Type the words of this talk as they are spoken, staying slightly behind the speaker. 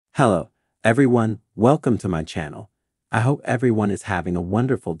Hello, everyone. Welcome to my channel. I hope everyone is having a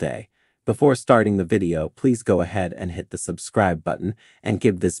wonderful day. Before starting the video, please go ahead and hit the subscribe button and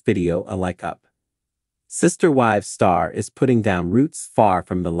give this video a like up. Sister Wives star is putting down roots far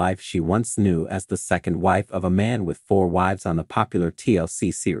from the life she once knew as the second wife of a man with 4 wives on the popular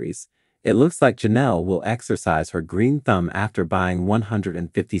TLC series. It looks like Janelle will exercise her green thumb after buying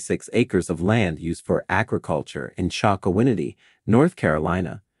 156 acres of land used for agriculture in Chocowinity, North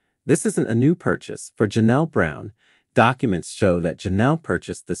Carolina. This isn't a new purchase for Janelle Brown. Documents show that Janelle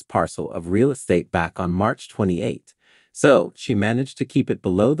purchased this parcel of real estate back on March 28. So, she managed to keep it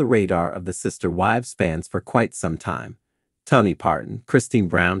below the radar of the Sister Wives fans for quite some time. Tony Parton, Christine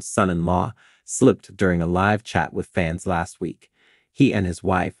Brown's son-in-law, slipped during a live chat with fans last week. He and his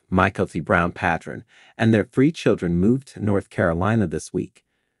wife, Michael T. Brown Patron, and their 3 children moved to North Carolina this week.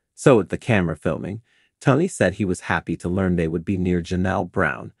 So with the camera filming, Tony said he was happy to learn they would be near Janelle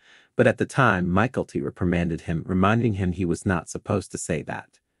Brown, but at the time Michael T. reprimanded him, reminding him he was not supposed to say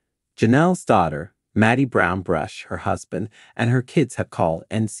that. Janelle's daughter, Maddie Brown Brush, her husband, and her kids have called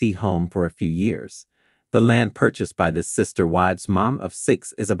NC home for a few years. The land purchased by this Sister Wives mom of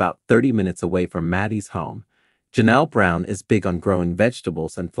 6 is about 30 minutes away from Maddie's home. Janelle Brown is big on growing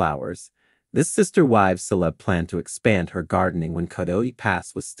vegetables and flowers. This Sister Wives celeb planned to expand her gardening when Coyote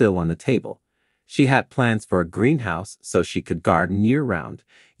Pass was still on the table. She had plans for a greenhouse so she could garden year-round,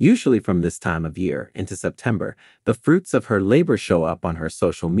 usually from this time of year into September. The fruits of her labor show up on her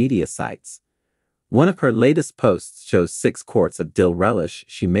social media sites. One of her latest posts shows 6 quarts of dill relish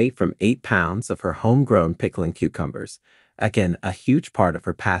she made from 8 pounds of her homegrown pickling cucumbers. Again, a huge part of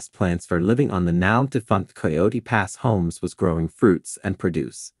her past plans for living on the now-defunct Coyote Pass homes was growing fruits and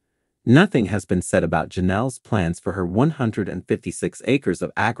produce. Nothing has been said about Janelle's plans for her 156 acres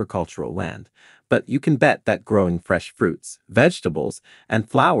of agricultural land, but you can bet that growing fresh fruits, vegetables, and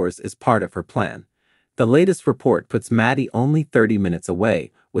flowers is part of her plan. The latest report puts Maddie only 30 minutes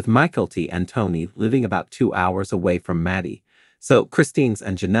away, with Michael T. and Tony living about 2 hours away from Maddie. So Christine's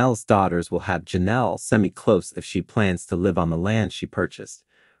and Janelle's daughters will have Janelle semi-close if she plans to live on the land she purchased.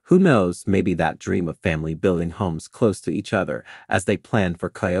 Who knows, maybe that dream of family building homes close to each other as they plan for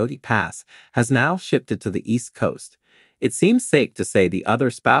Coyote Pass has now shifted to the East Coast. It seems safe to say the other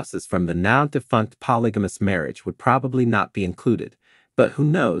spouses from the now-defunct polygamous marriage would probably not be included. But who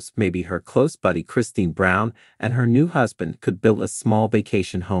knows, maybe her close buddy Christine Brown and her new husband could build a small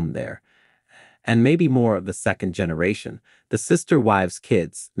vacation home there. And maybe more of the second generation, the Sister Wives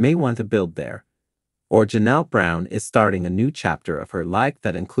kids, may want to build there. Or Janelle Brown is starting a new chapter of her life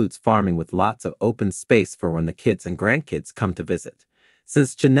that includes farming with lots of open space for when the kids and grandkids come to visit.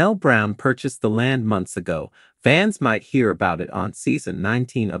 Since Janelle Brown purchased the land months ago, fans might hear about it on season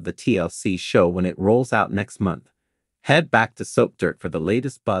 19 of the TLC show when it rolls out next month. Head back to Soap Dirt for the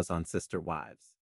latest buzz on Sister Wives.